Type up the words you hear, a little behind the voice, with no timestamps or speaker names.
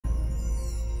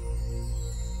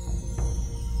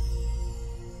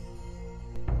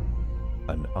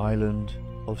island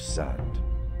of sand.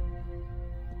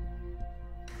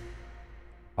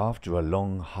 After a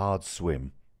long, hard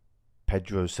swim,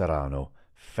 Pedro Serrano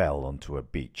fell onto a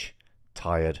beach,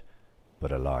 tired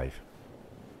but alive.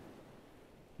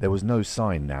 There was no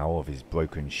sign now of his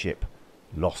broken ship,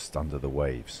 lost under the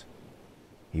waves.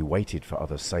 He waited for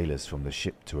other sailors from the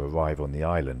ship to arrive on the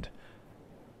island,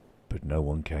 but no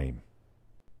one came.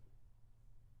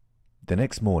 The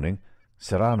next morning,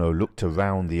 Serrano looked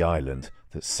around the island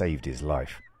that saved his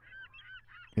life.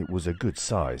 It was a good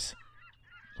size,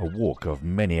 a walk of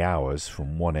many hours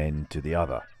from one end to the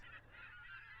other.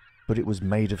 But it was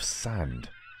made of sand.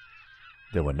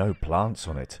 There were no plants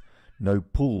on it, no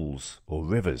pools or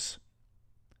rivers.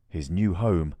 His new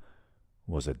home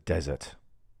was a desert.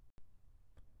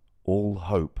 All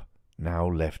hope now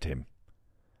left him.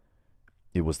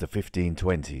 It was the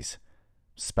 1520s.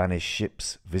 Spanish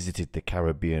ships visited the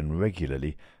Caribbean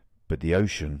regularly, but the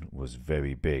ocean was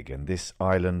very big, and this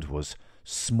island was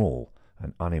small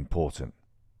and unimportant.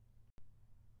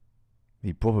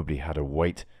 He probably had a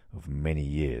wait of many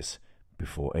years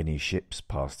before any ships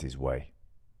passed his way.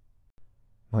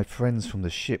 My friends from the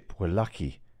ship were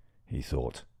lucky, he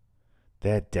thought.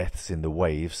 Their deaths in the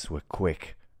waves were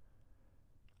quick.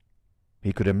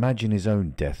 He could imagine his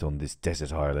own death on this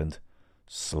desert island,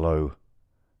 slow,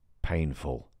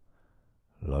 painful,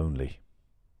 lonely.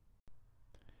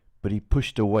 But he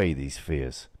pushed away these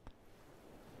fears.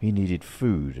 He needed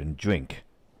food and drink,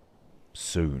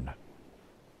 soon.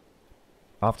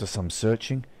 After some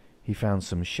searching, he found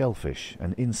some shellfish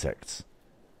and insects.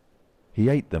 He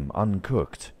ate them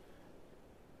uncooked.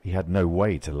 He had no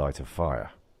way to light a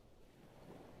fire.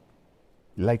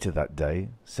 Later that day,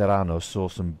 Serrano saw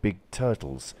some big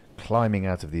turtles climbing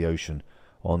out of the ocean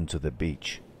onto the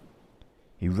beach.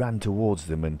 He ran towards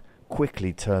them and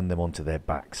quickly turned them onto their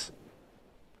backs.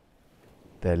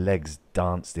 Their legs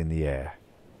danced in the air.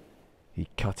 He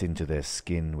cut into their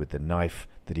skin with the knife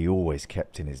that he always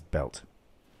kept in his belt.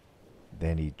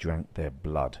 Then he drank their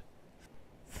blood,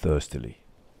 thirstily.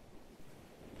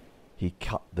 He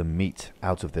cut the meat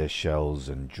out of their shells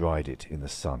and dried it in the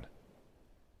sun.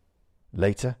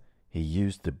 Later, he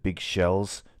used the big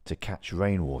shells to catch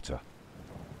rainwater.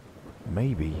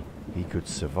 Maybe he could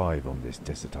survive on this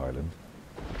desert island.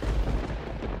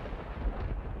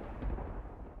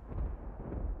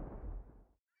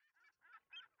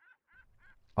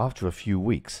 After a few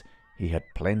weeks, he had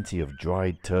plenty of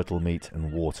dried turtle meat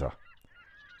and water.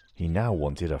 He now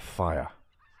wanted a fire.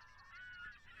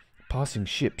 Passing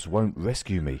ships won't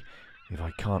rescue me if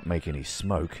I can't make any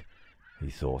smoke, he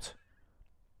thought.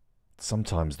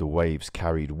 Sometimes the waves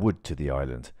carried wood to the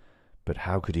island, but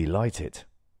how could he light it?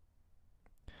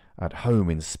 At home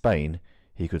in Spain,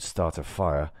 he could start a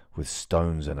fire with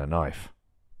stones and a knife.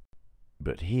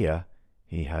 But here,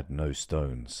 he had no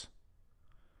stones.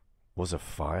 Was a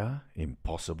fire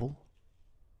impossible?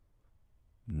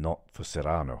 Not for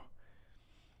Serrano.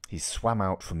 He swam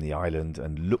out from the island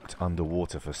and looked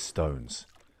underwater for stones.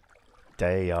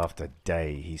 Day after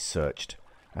day he searched,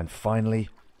 and finally,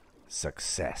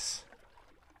 success.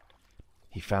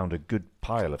 He found a good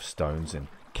pile of stones and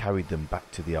carried them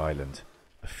back to the island,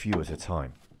 a few at a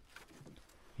time.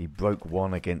 He broke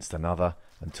one against another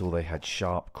until they had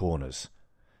sharp corners.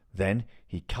 Then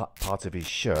he cut part of his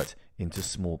shirt into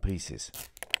small pieces.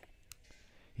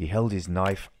 He held his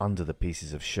knife under the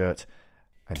pieces of shirt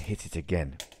and hit it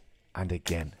again and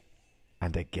again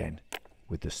and again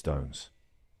with the stones.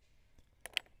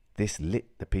 This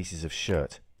lit the pieces of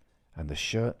shirt, and the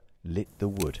shirt lit the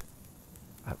wood.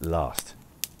 At last,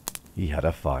 he had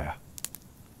a fire.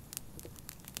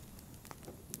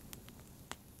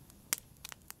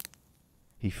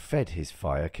 He fed his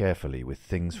fire carefully with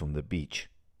things from the beach.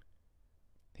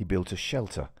 He built a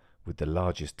shelter with the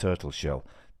largest turtle shell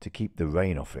to keep the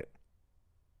rain off it.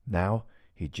 Now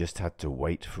he just had to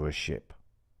wait for a ship.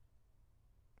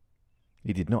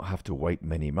 He did not have to wait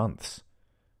many months.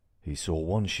 He saw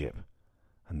one ship,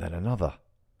 and then another.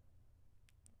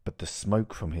 But the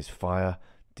smoke from his fire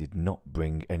did not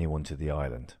bring anyone to the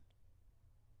island.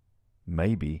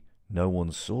 Maybe no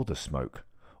one saw the smoke,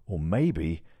 or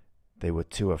maybe they were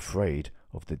too afraid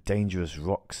of the dangerous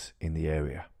rocks in the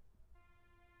area.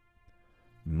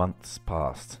 Months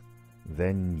passed,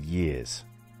 then years.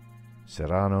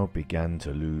 Serrano began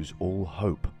to lose all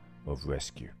hope of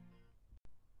rescue.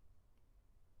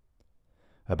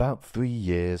 About 3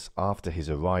 years after his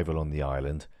arrival on the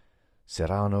island,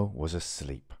 Serrano was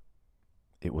asleep.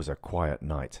 It was a quiet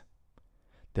night.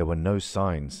 There were no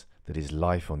signs that his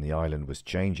life on the island was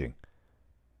changing.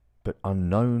 But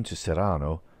unknown to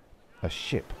Serrano, a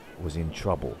ship was in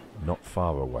trouble not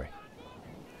far away.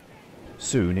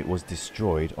 Soon it was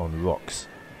destroyed on rocks.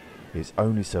 Its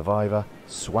only survivor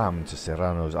swam to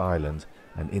Serrano's island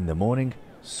and in the morning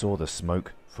saw the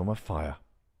smoke from a fire.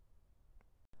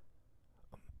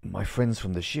 "My friends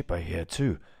from the ship are here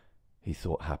too," he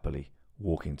thought happily,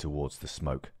 walking towards the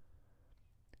smoke.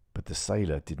 But the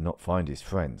sailor did not find his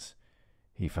friends.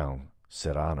 He found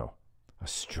Serrano, a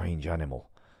strange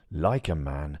animal, like a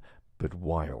man but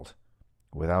wild,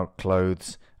 without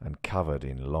clothes and covered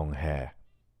in long hair.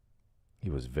 He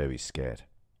was very scared.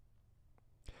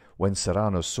 When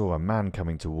Serrano saw a man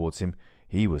coming towards him,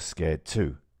 he was scared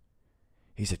too.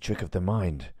 "He's a trick of the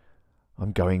mind.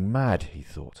 I'm going mad," he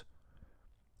thought.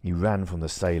 He ran from the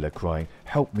sailor, crying,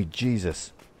 "Help me,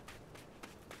 Jesus!"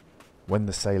 When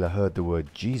the sailor heard the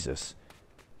word Jesus,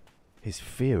 his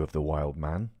fear of the wild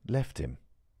man left him.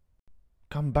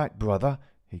 "Come back, brother,"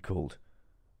 he called.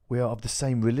 "We are of the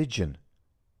same religion."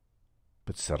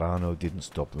 But Serrano didn't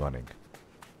stop running.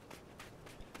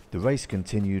 The race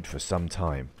continued for some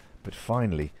time, but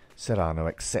finally Serrano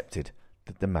accepted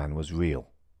that the man was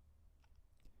real.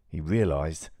 He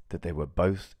realized that they were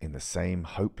both in the same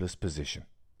hopeless position.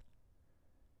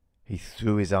 He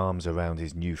threw his arms around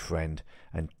his new friend,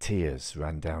 and tears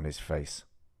ran down his face.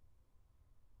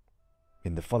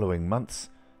 In the following months,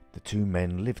 the two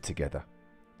men lived together.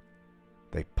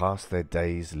 They passed their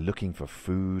days looking for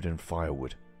food and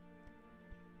firewood.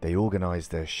 They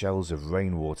organized their shells of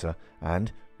rainwater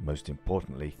and, most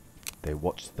importantly, they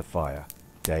watched the fire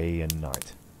day and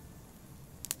night.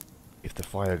 "If the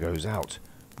fire goes out,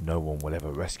 no one will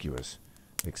ever rescue us,"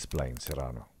 explained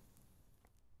Serrano.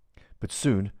 But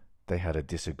soon they had a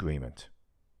disagreement.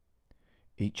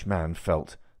 Each man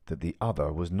felt that the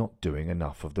other was not doing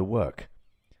enough of the work.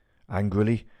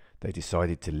 Angrily, they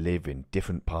decided to live in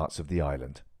different parts of the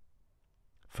island.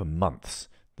 For months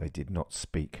they did not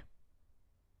speak.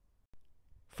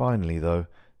 Finally, though,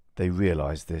 they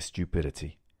realized their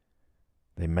stupidity.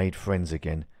 They made friends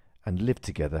again and lived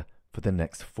together for the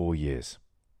next 4 years.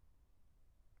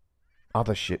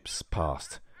 Other ships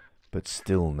passed, but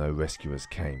still no rescuers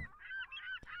came.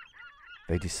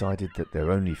 They decided that their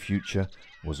only future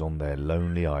was on their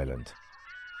lonely island.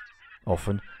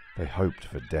 Often they hoped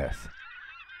for death.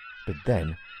 But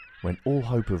then, when all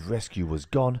hope of rescue was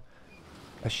gone,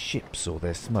 a ship saw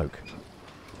their smoke.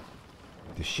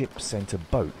 The ship sent a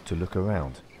boat to look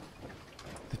around.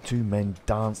 The two men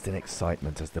danced in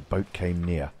excitement as the boat came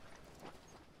near.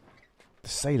 The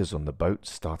sailors on the boat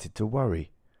started to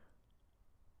worry.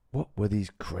 What were these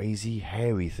crazy,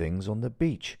 hairy things on the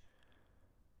beach?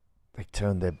 They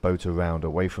turned their boat around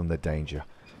away from the danger.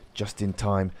 Just in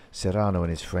time, Serrano and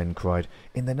his friend cried,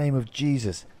 "In the name of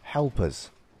Jesus, help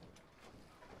us!"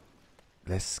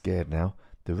 Less scared now,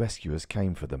 the rescuers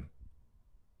came for them.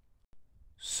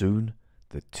 Soon,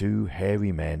 the two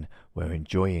hairy men were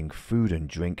enjoying food and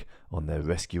drink on their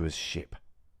rescuers' ship.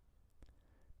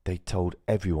 They told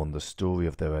everyone the story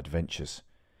of their adventures.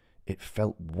 It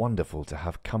felt wonderful to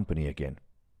have company again.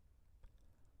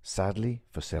 Sadly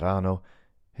for Serrano,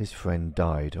 his friend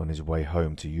died on his way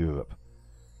home to Europe.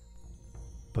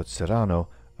 But Serrano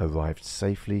arrived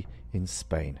safely in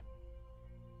Spain.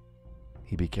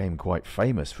 He became quite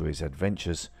famous for his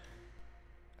adventures,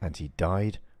 and he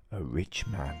died a rich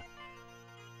man.